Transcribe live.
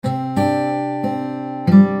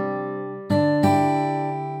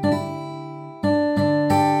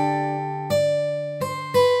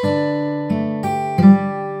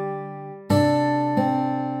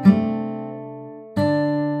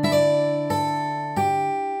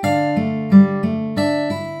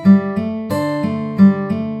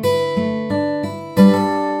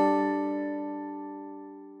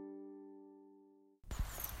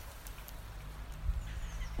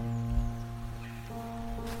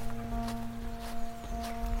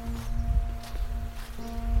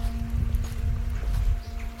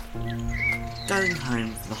Going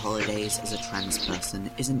home for the holidays as a trans person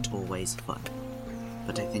isn't always fun,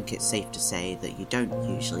 but I think it's safe to say that you don't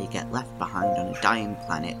usually get left behind on a dying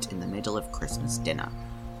planet in the middle of Christmas dinner.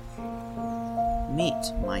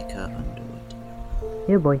 Meet Micah Underwood.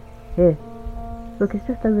 Here, boy. Here. Look, it's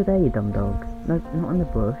just over there, you dumb dog. No, not in the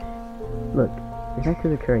bush. Look, it's next to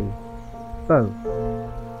the tree. Bo.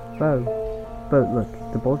 Bo,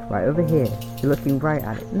 look, the ball's right over here. You're looking right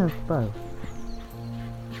at it. No, Bo.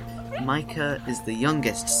 Micah is the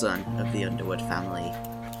youngest son of the Underwood family,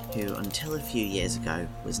 who until a few years ago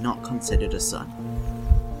was not considered a son,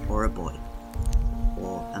 or a boy,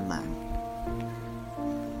 or a man.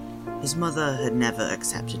 His mother had never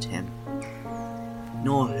accepted him,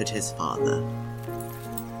 nor had his father.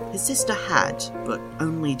 His sister had, but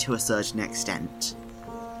only to a certain extent.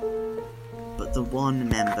 But the one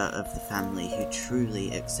member of the family who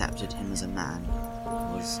truly accepted him as a man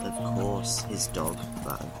was, of course, his dog,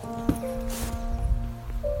 Bo.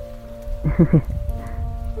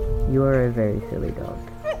 You are a very silly dog.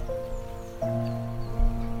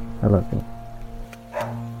 I love you.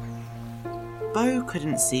 Bo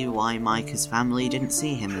couldn't see why Micah's family didn't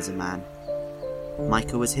see him as a man.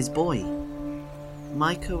 Micah was his boy.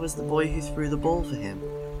 Micah was the boy who threw the ball for him.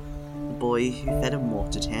 The boy who fed and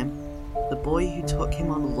watered him. The boy who took him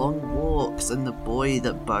on long walks, and the boy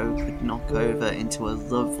that Bo could knock over into a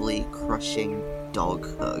lovely, crushing dog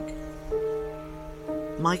hug.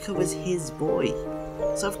 Micah was his boy,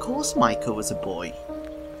 so of course Micah was a boy.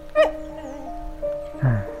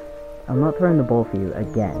 I'm not throwing the ball for you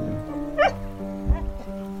again.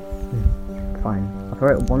 Fine, I'll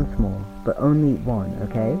throw it once more, but only one,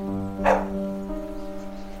 okay?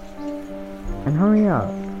 And hurry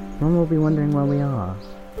up, Mum will be wondering where we are.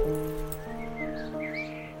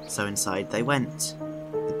 So inside they went,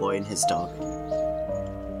 the boy and his dog.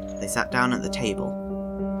 They sat down at the table,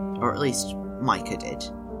 or at least Micah did.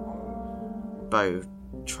 Bo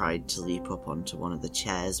tried to leap up onto one of the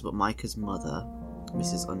chairs, but Micah's mother,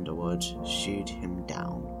 Mrs. Underwood, shooed him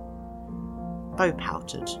down. Bo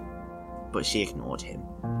pouted, but she ignored him.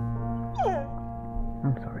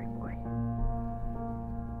 I'm sorry, boy.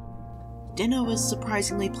 Dinner was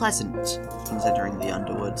surprisingly pleasant, considering the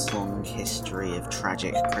Underwoods' long history of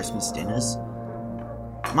tragic Christmas dinners.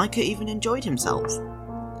 Micah even enjoyed himself.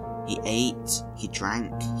 He ate, he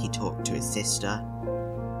drank, he talked to his sister.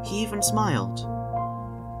 He even smiled.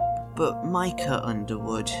 But Micah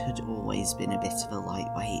Underwood had always been a bit of a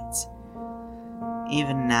lightweight.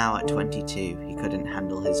 Even now at 22, he couldn't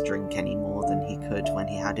handle his drink any more than he could when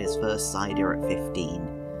he had his first cider at 15.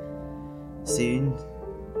 Soon,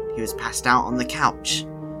 he was passed out on the couch.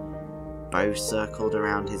 Bo circled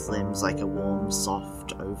around his limbs like a warm,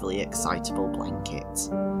 soft, overly excitable blanket.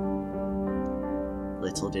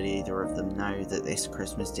 Little did either of them know that this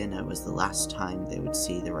Christmas dinner was the last time they would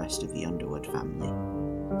see the rest of the Underwood family.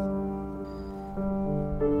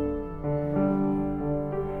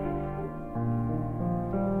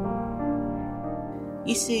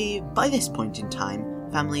 You see, by this point in time,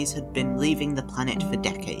 families had been leaving the planet for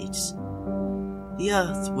decades. The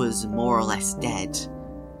Earth was more or less dead,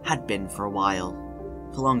 had been for a while,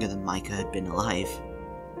 for longer than Micah had been alive.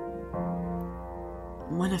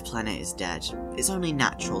 When a planet is dead, it's only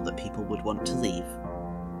natural that people would want to leave.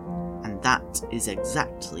 And that is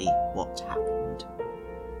exactly what happened.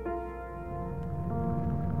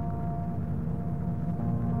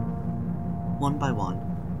 One by one,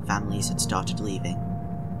 families had started leaving,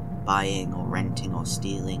 buying or renting or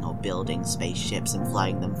stealing or building spaceships and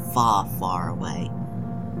flying them far, far away.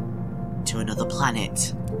 To another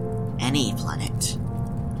planet. Any planet.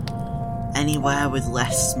 Anywhere with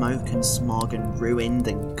less smoke and smog and ruin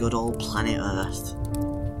than good old planet Earth.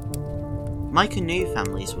 Micah knew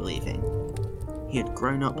families were leaving. He had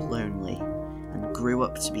grown up lonely, and grew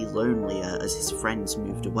up to be lonelier as his friends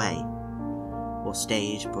moved away, or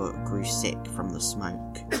stayed but grew sick from the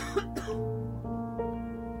smoke.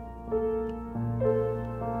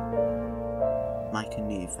 Micah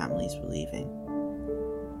knew families were leaving.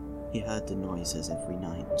 He heard the noises every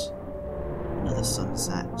night. Another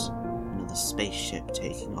sunset, another spaceship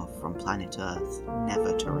taking off from planet Earth,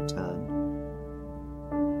 never to return.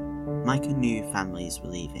 Micah knew families were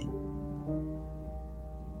leaving.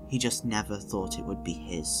 He just never thought it would be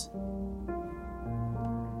his.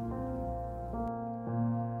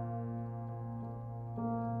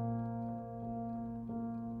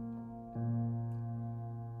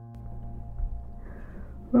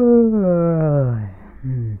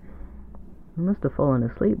 You must have fallen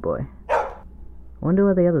asleep, boy. I wonder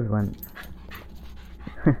where the others went.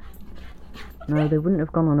 No, they wouldn't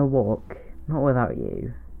have gone on a walk. Not without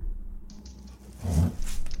you.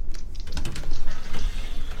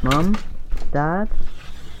 Mum? Dad?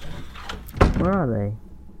 Where are they?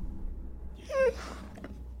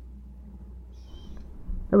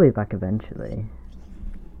 They'll be back eventually.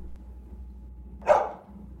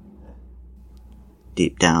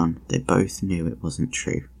 Deep down, they both knew it wasn't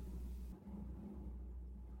true.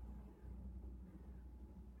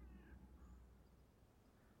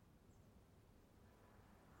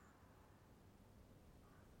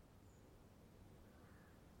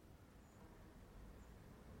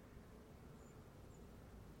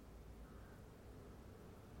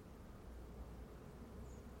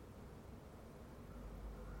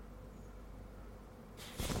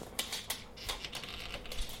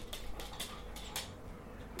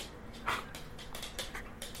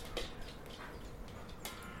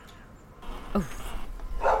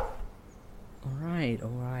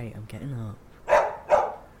 Alright, I'm getting up.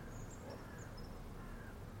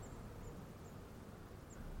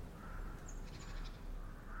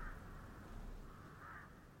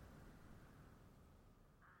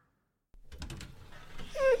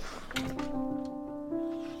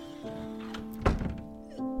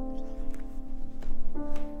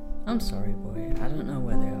 I'm sorry, boy. I don't know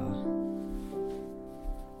where they are.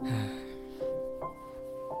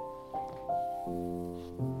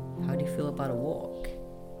 How do you feel about a walk?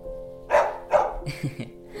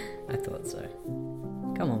 I thought so.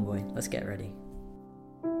 Come on, boy. Let's get ready.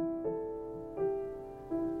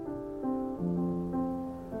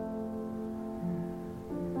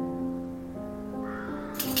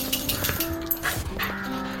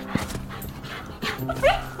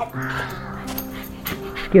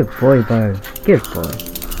 Good boy, Bo. Good boy.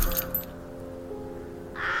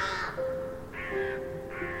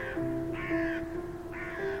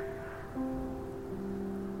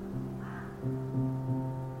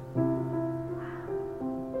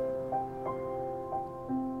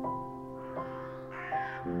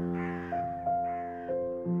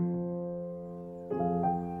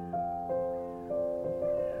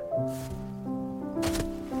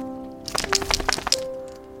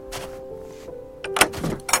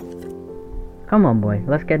 Come on, boy,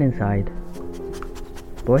 let's get inside.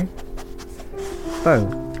 Boy? Bo?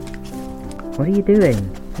 What are you doing?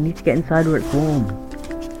 You need to get inside where it's warm.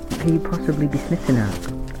 What could you possibly be sniffing at?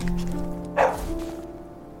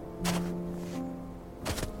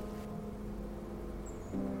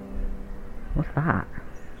 What's that?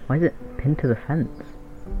 Why is it pinned to the fence?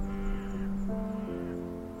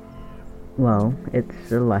 Well,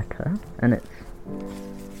 it's a letter, and it's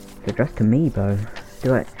addressed to me, Bo.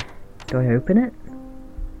 Do I open it?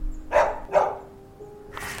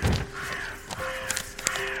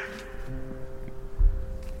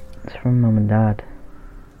 It's from Mum and Dad.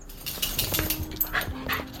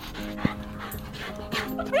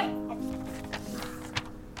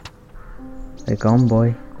 They're gone,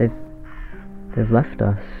 boy. They've left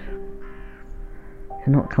us. They're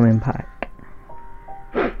not coming back.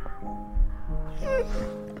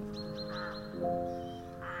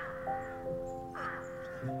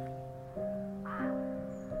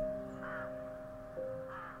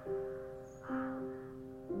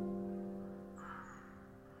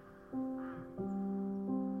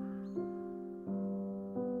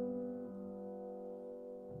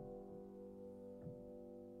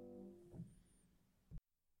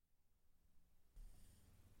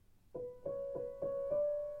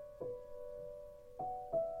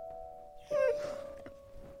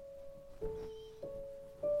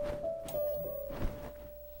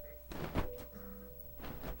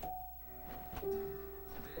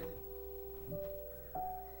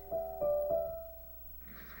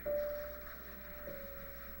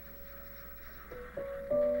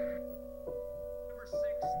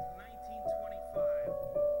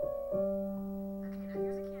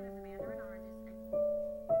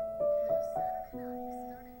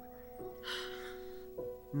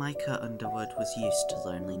 Micah Underwood was used to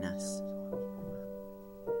loneliness.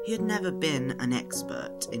 He had never been an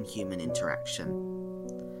expert in human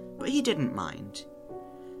interaction, but he didn't mind.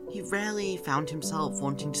 He rarely found himself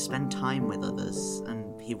wanting to spend time with others,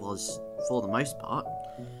 and he was, for the most part,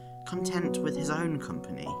 content with his own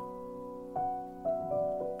company.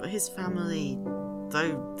 But his family,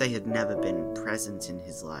 though they had never been present in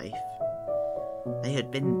his life, they had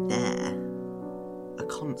been there, a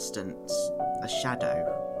constant, a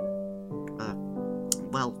shadow,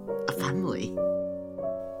 a family.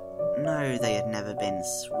 No, they had never been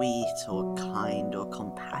sweet or kind or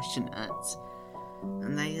compassionate,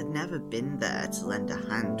 and they had never been there to lend a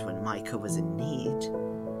hand when Micah was in need.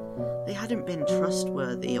 They hadn't been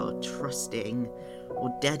trustworthy or trusting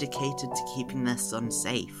or dedicated to keeping their son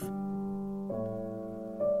safe.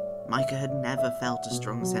 Micah had never felt a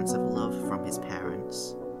strong sense of love from his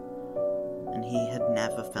parents, and he had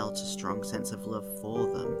never felt a strong sense of love for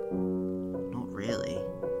them. Not really.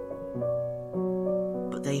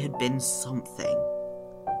 But they had been something,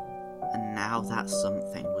 and now that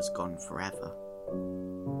something was gone forever.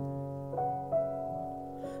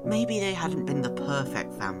 Maybe they hadn't been the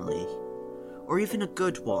perfect family, or even a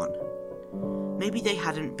good one. Maybe they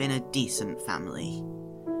hadn't been a decent family,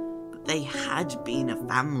 but they had been a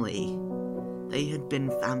family. They had been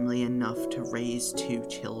family enough to raise 2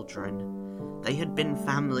 children. They had been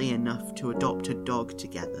family enough to adopt a dog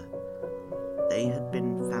together. They had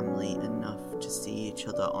been family enough to see each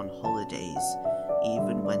other on holidays,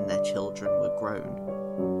 even when their children were grown.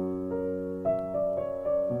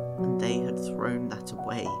 And they had thrown that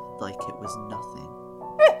away like it was nothing.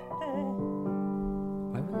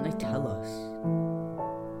 Why wouldn't they tell us?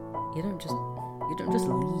 You don't just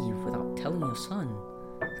leave without telling your son.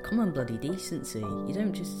 It's common bloody decency. You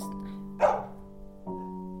don't just...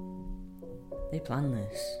 They planned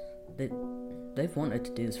this. They've wanted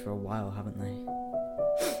to do this for a while, haven't they?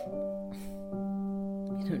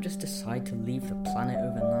 You don't just decide to leave the planet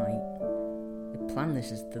overnight. They planned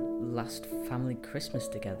this as the last family Christmas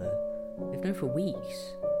together. They've known for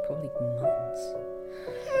weeks, probably months.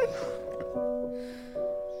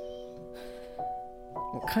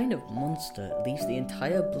 What kind of monster leaves the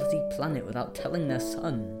entire bloody planet without telling their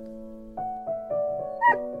son?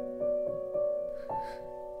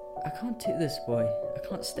 I can't do this, boy. I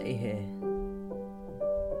can't stay here.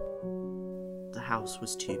 The house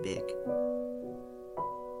was too big.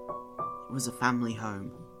 It was a family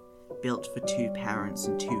home, built for 2 parents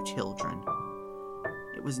and 2 children.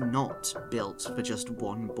 It was not built for just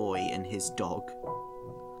one boy and his dog.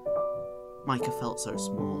 Micah felt so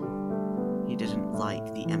small. He didn't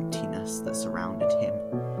like the emptiness that surrounded him.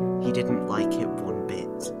 He didn't like it one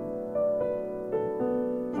bit.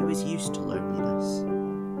 He was used to loneliness,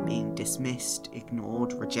 being dismissed,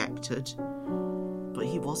 ignored, rejected, but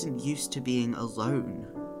he wasn't used to being alone.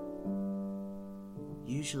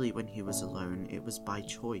 Usually when he was alone, it was by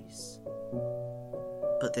choice.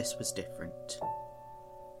 But this was different.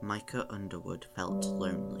 Micah Underwood felt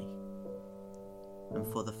lonely. And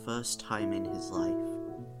for the first time in his life,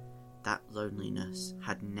 that loneliness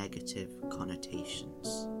had negative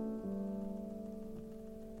connotations.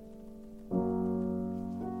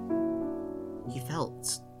 He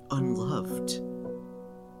felt unloved.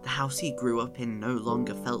 The house he grew up in no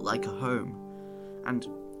longer felt like a home, and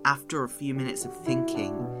after a few minutes of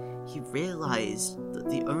thinking, he realised that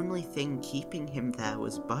the only thing keeping him there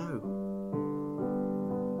was Beau.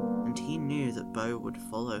 And he knew that Beau would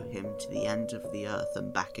follow him to the end of the earth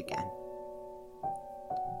and back again.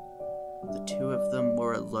 The 2 of them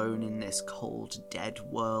were alone in this cold, dead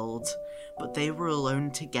world, but they were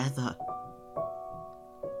alone together.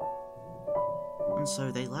 And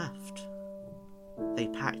so they left. They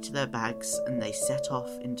packed their bags and they set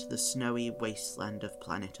off into the snowy wasteland of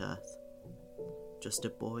planet Earth. Just a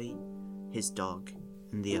boy, his dog,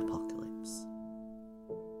 and the apocalypse.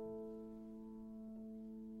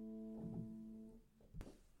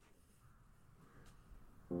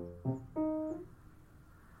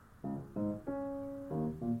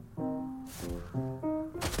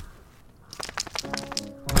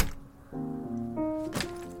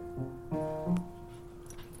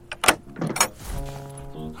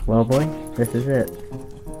 Well, boy, this is it.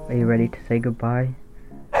 Are you ready to say goodbye?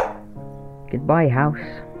 Goodbye, house.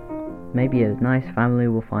 Maybe a nice family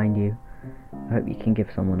will find you. I hope you can give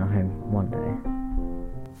someone a home one day.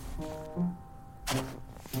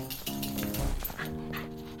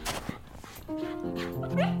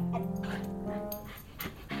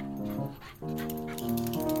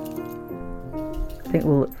 I think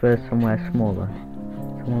we'll look for somewhere smaller.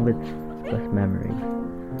 Somewhere with less memories.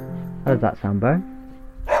 How does that sound, Beau?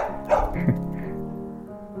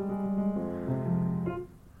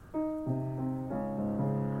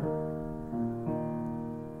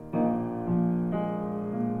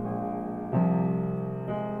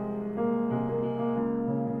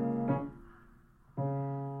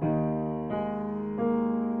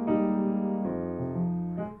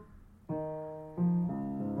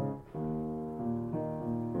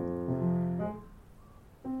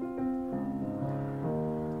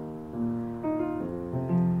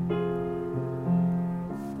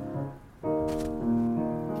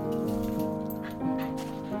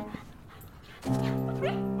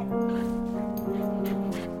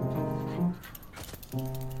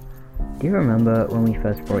 Do you remember when we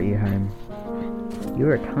first brought you home? You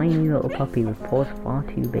were a tiny little puppy with paws far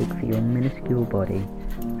too big for your minuscule body,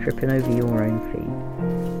 tripping over your own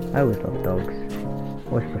feet. I always loved dogs.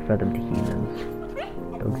 always prefer them to humans.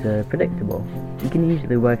 Dogs are predictable. You can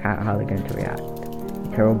usually work out how they're going to react.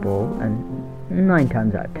 You throw a ball, and 9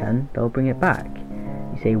 times out of 10, they'll bring it back.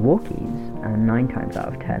 You say walkies, and 9 times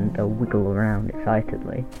out of 10, they'll wiggle around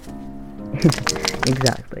excitedly.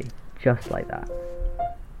 Exactly, just like that.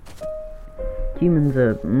 Humans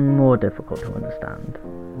are more difficult to understand.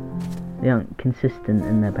 They aren't consistent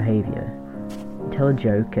in their behaviour. You tell a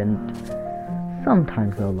joke and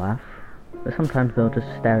sometimes they'll laugh, but sometimes they'll just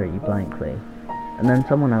stare at you blankly. And then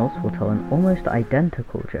someone else will tell an almost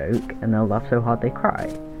identical joke and they'll laugh so hard they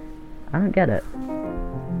cry. I don't get it.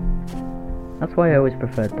 That's why I always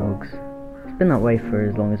preferred dogs. It's been that way for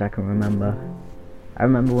as long as I can remember. I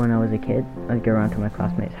remember when I was a kid, I'd go around to my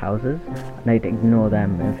classmates' houses, and I'd ignore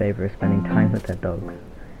them in favour of spending time with their dogs.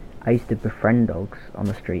 I used to befriend dogs on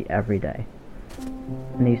the street every day.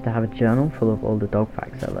 And I used to have a journal full of all the dog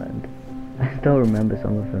facts I learned. I still remember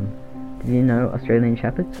some of them. Did you know Australian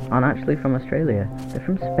Shepherds aren't actually from Australia? They're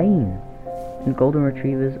from Spain. And Golden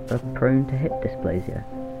Retrievers are prone to hip dysplasia.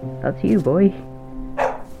 That's you, boy!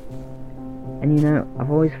 And you know,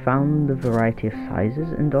 I've always found the variety of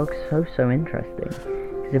sizes in dogs so interesting.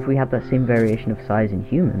 Because if we had that same variation of size in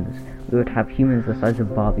humans, we would have humans the size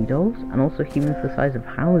of Barbie dolls, and also humans the size of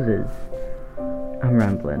houses. I'm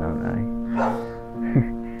rambling, aren't I?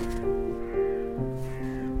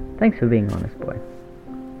 Thanks for being honest, boy.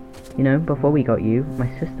 You know, before we got you, my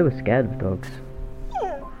sister was scared of dogs.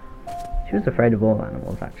 She was afraid of all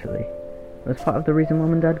animals, actually. It was part of the reason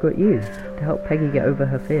Mum and Dad got you, to help Peggy get over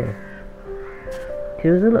her fear. She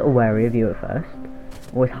was a little wary of you at first,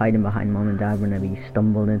 always hiding behind Mum and Dad whenever you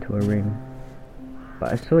stumbled into a room.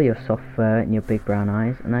 But I saw your soft fur and your big brown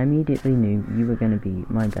eyes, and I immediately knew you were going to be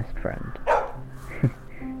my best friend.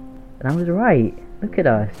 And I was right. Look at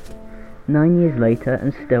us. 9 years later,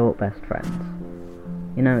 and still best friends.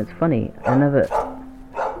 You know, it's funny, I never...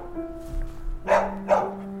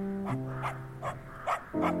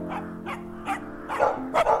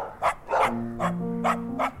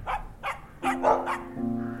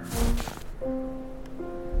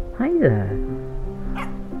 Hi there.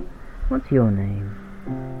 What's your name?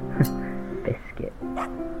 Biscuit.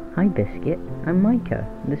 Hi, Biscuit. I'm Micah.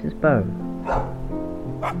 This is Bo.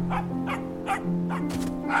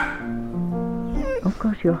 Oh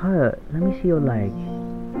gosh, you're hurt. Let me see your leg.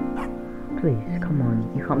 Please, come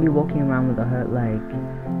on. You can't be walking around with a hurt leg.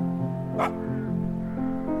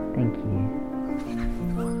 Thank you.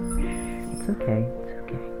 It's okay. It's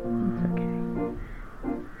okay. It's okay.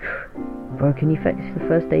 Bro, can you fetch the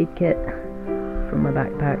first aid kit from my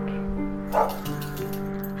backpack?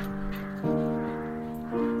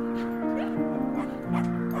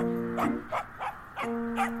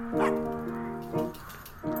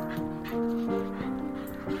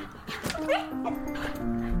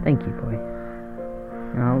 Thank you, boy.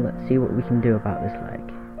 Now let's see what we can do about this leg.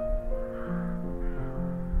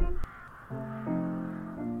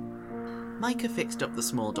 Micah fixed up the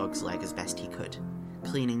small dog's leg as best he could,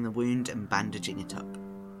 cleaning the wound and bandaging it up.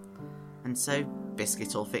 And so,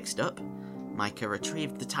 Biscuit all fixed up, Micah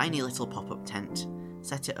retrieved the tiny little pop-up tent,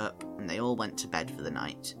 set it up, and they all went to bed for the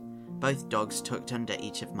night, both dogs tucked under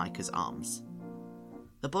each of Micah's arms.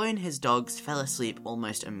 The boy and his dogs fell asleep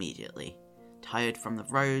almost immediately, tired from the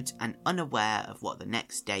road and unaware of what the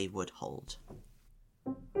next day would hold.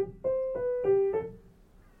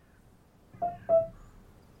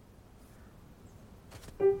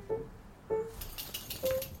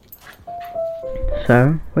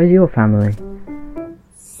 So, where's your family?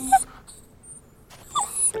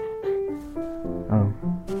 Oh,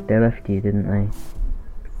 they left you, didn't they?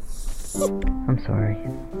 I'm sorry.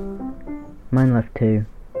 Mine left too.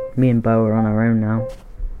 Me and Bo are on our own now.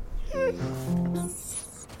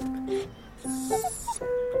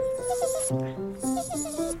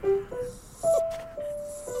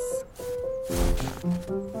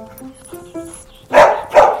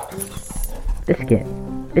 Biscuit!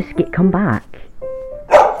 Biscuit, come back!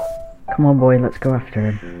 Come on, boy, let's go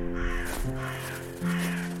after him.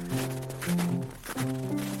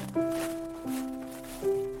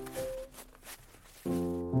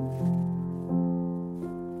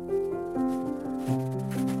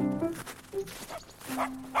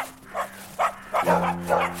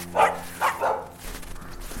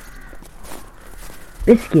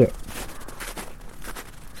 Biscuit!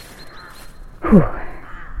 Whew.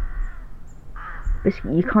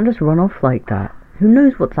 Biscuit, you can't just run off like that. Who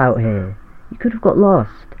knows what's out here? You could have got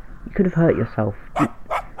lost. You could have hurt yourself.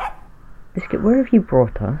 Biscuit, where have you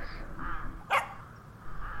brought us?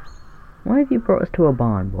 Why have you brought us to a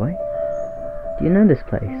barn, boy? Do you know this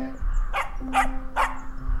place?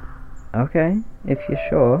 Okay, if you're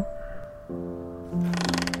sure.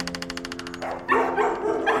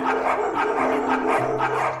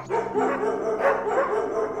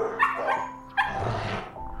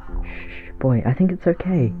 Boy, I think it's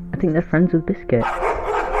okay. I think they're friends with Biscuit.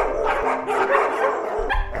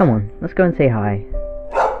 Come on, let's go and say hi.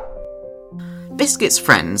 Biscuit's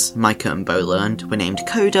friends, Micah and Bo learned, were named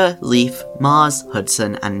Coda, Leaf, Mars,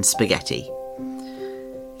 Hudson, and Spaghetti.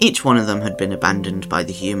 Each one of them had been abandoned by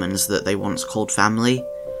the humans that they once called family,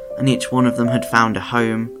 and each one of them had found a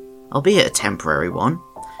home, albeit a temporary one,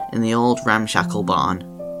 in the old ramshackle barn.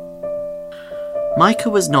 Micah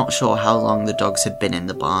was not sure how long the dogs had been in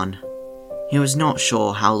the barn. He was not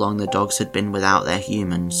sure how long the dogs had been without their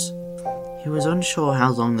humans. He was unsure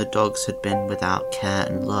how long the dogs had been without care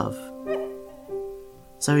and love.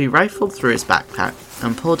 So he rifled through his backpack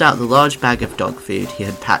and pulled out the large bag of dog food he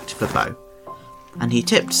had packed for Bo, and he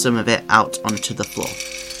tipped some of it out onto the floor,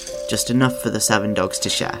 just enough for the 7 dogs to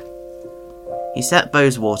share. He set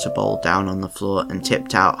Bo's water bowl down on the floor and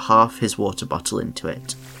tipped out half his water bottle into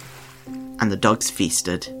it. And the dogs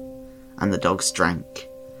feasted, and the dogs drank,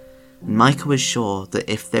 and Micah was sure that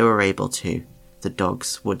if they were able to, the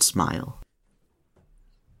dogs would smile.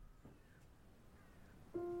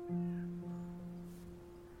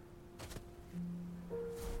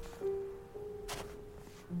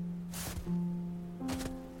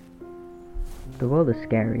 The world is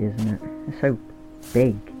scary, isn't it? It's so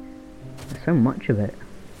big. There's so much of it.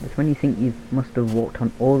 It's when you think you must have walked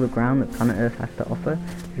on all the ground that planet Earth has to offer,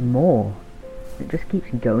 there's more. It just keeps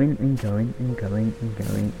going and going and going and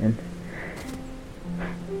going and...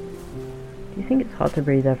 Do you think it's hard to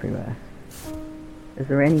breathe everywhere? Is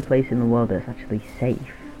there any place in the world that's actually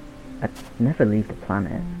safe? I'd never leave the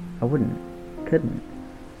planet. I wouldn't. Couldn't.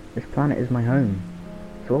 This planet is my home.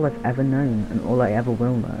 It's all I've ever known and all I ever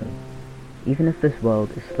will know. Even if this world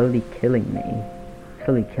is slowly killing me,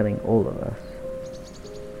 slowly killing all of us,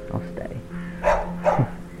 I'll stay.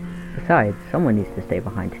 Besides, someone needs to stay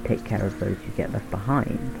behind to take care of those who get left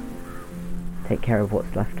behind. Take care of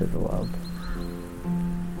what's left of the world.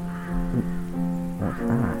 What's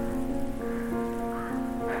that?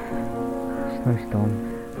 Snowstorm.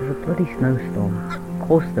 There's a bloody snowstorm. Of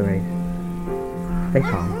course there is. Stay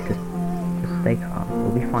calm. Just stay calm.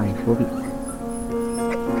 We'll be fine. We'll be...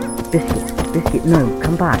 Biscuit, no,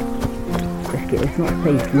 come back. Biscuit, it's not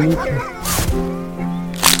safe. You need to...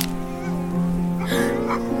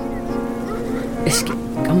 Biscuit,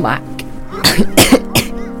 come back.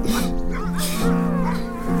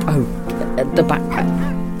 Oh, the backpack.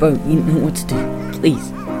 Bo, you know what to do.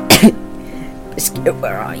 Please. Biscuit,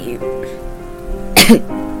 where are you?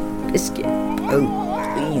 Biscuit, oh,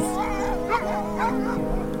 please.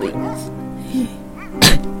 Please.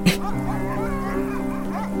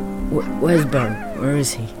 Where's Bo? Where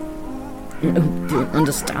is he? No, you don't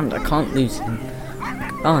understand. I can't lose him. I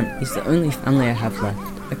can't. He's the only family I have left.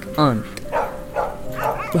 I can't.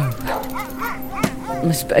 Bo.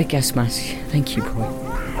 My spare gas mask. Thank you, boy.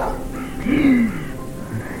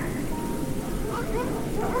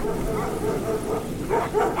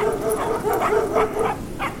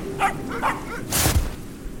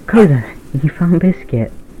 Coda, you found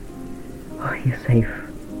Biscuit. Oh, you're safe.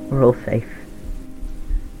 We're all safe.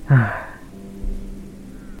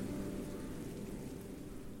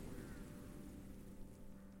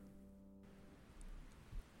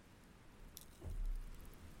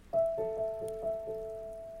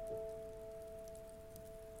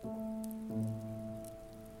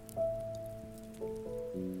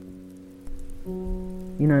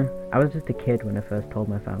 You know, I was just a kid when I first told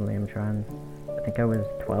my family I'm trans. I think I was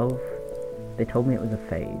 12. They told me it was a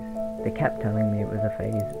phase. They kept telling me it was a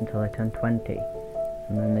phase until I turned 20.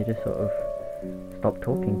 And then they just sort of stopped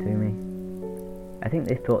talking to me. I think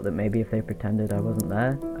they thought that maybe if they pretended I wasn't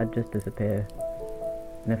there, I'd just disappear.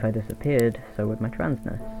 And if I disappeared, so would my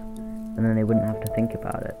transness. And then they wouldn't have to think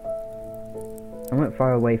about it. I went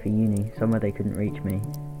far away for uni, somewhere they couldn't reach me.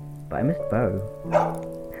 But I missed Bo.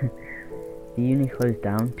 The uni closed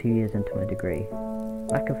down 2 years into my degree.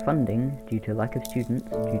 Lack of funding, due to lack of students,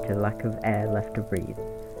 due to lack of air left to breathe.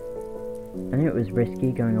 I knew it was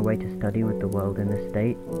risky going away to study with the world in this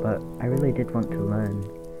state, but I really did want to learn.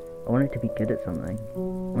 I wanted to be good at something. I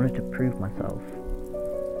wanted to prove myself.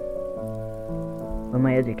 When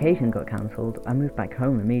my education got cancelled, I moved back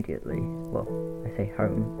home immediately. Well, I say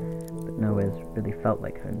home, but nowhere's really felt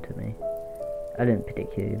like home to me. I didn't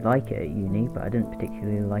particularly like it at uni, but I didn't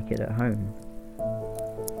particularly like it at home.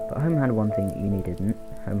 But home had one thing that uni didn't.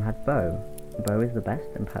 Home had Bo. Bo is the best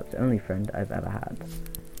and perhaps only friend I've ever had.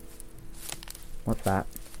 What's that?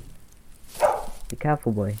 Be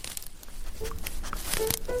careful, boy.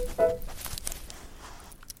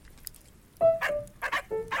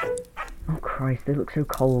 Oh Christ, they look so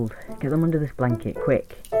cold. Get them under this blanket,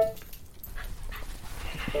 quick.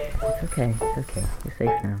 It's okay, you're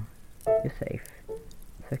safe now. You're safe.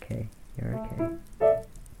 It's okay. You're okay.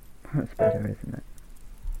 That's better, isn't it?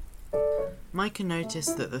 Micah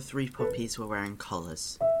noticed that the 3 puppies were wearing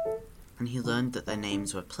collars, and he learned that their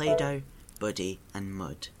names were Play-Doh, Buddy, and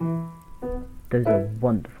Mud. Those are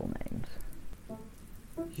wonderful names.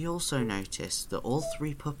 He also noticed that all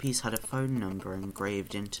 3 puppies had a phone number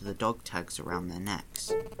engraved into the dog tags around their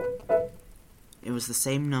necks. It was the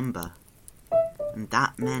same number, and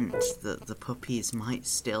that meant that the puppies might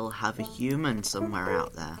still have a human somewhere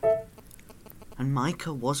out there. And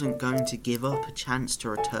Micah wasn't going to give up a chance to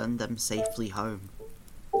return them safely home.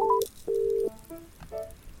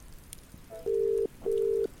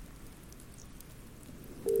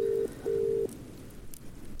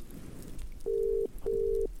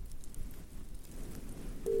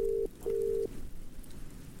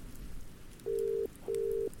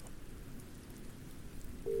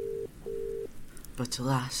 But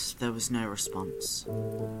alas, there was no response.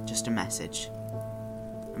 Just a message.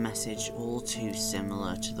 A message all too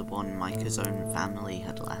similar to the one Micah's own family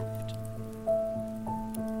had left.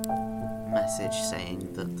 A message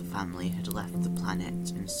saying that the family had left the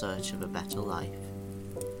planet in search of a better life,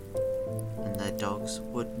 and their dogs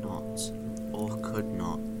would not, or could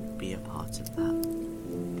not, be a part of that.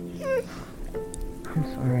 I'm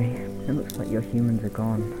sorry. It looks like your humans are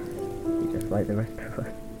gone. You're just like the rest of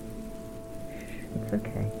us. It's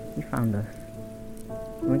okay. You found us.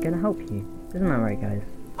 And we're gonna help you. Isn't that right, guys?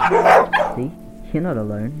 See? You're not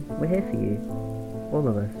alone. We're here for you. All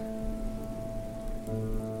of us.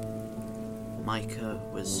 Micah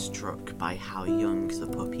was struck by how young the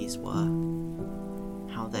puppies were.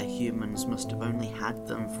 How their humans must have only had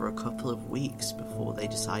them for a couple of weeks before they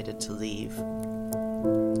decided to leave.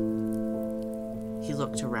 He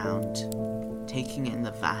looked around, taking in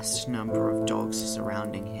the vast number of dogs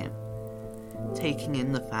surrounding him. Taking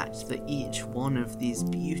in the fact that each one of these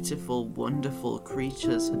beautiful, wonderful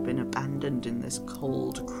creatures had been abandoned in this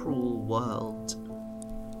cold, cruel world.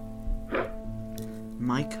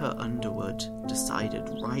 Micah Underwood decided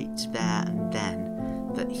right there and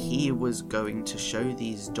then that he was going to show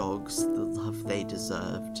these dogs the love they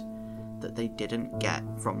deserved, that they didn't get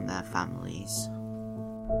from their families.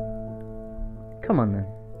 Come on then.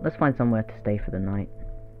 Let's find somewhere to stay for the night.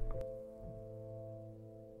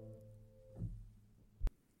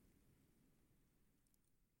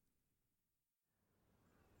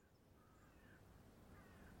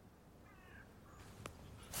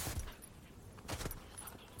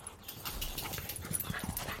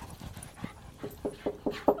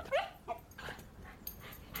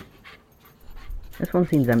 This one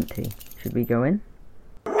seems empty. Should we go in?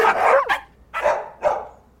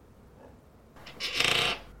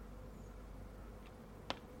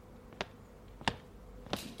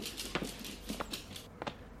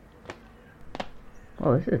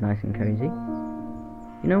 Oh, this is nice and cozy.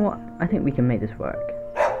 You know what? I think we can make this work.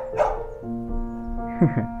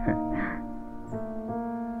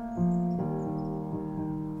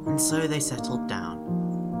 And so they settled down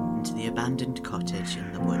into the abandoned cottage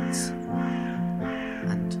in the woods.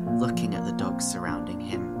 And looking at the dogs surrounding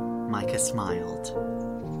him, Micah smiled.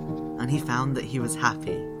 And he found that he was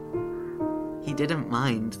happy. He didn't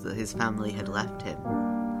mind that his family had left him.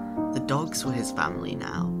 The dogs were his family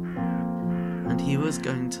now. And he was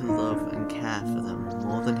going to love and care for them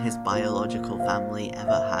more than his biological family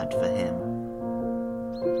ever had for him.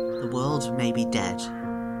 The world may be dead.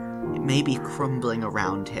 It may be crumbling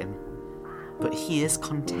around him. But he is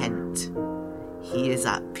content. He is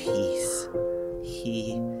at peace.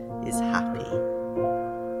 He is happy.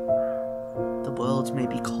 The world may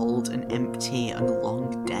be cold and empty and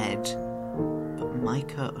long dead, but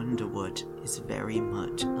Micah Underwood is very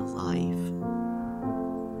much alive.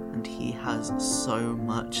 And he has so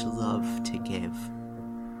much love to give.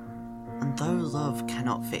 And though love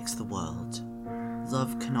cannot fix the world,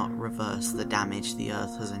 love cannot reverse the damage the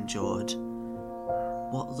earth has endured,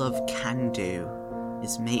 what love can do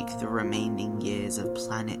is make the remaining years of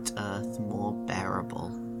planet Earth more bearable.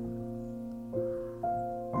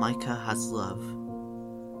 Micah has love,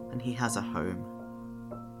 and he has a home,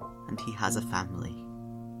 and he has a family.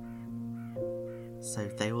 So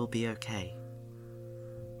they will be okay.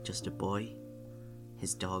 Just a boy,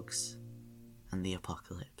 his dogs, and the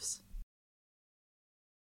apocalypse.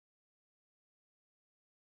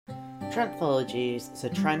 Tranthologies is a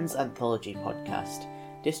trans anthology podcast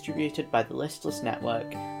distributed by the Listless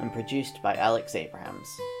Network and produced by Alex Abrahams.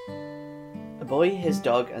 A Boy, His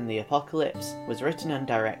Dog and the Apocalypse was written and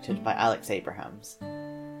directed by Alex Abrahams.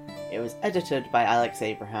 It was edited by Alex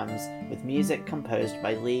Abrahams with music composed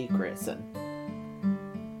by Lee Grierson.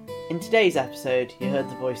 In today's episode, you heard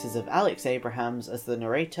the voices of Alex Abrahams as the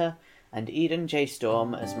narrator and Eden J.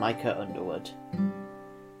 Storm as Micah Underwood.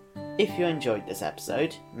 If you enjoyed this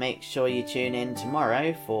episode, make sure you tune in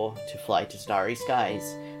tomorrow for To Fly to Starry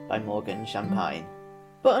Skies by Morgan Champagne.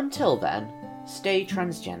 But until then, stay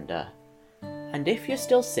transgender. And if you're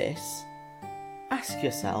still cis, ask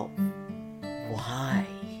yourself, why?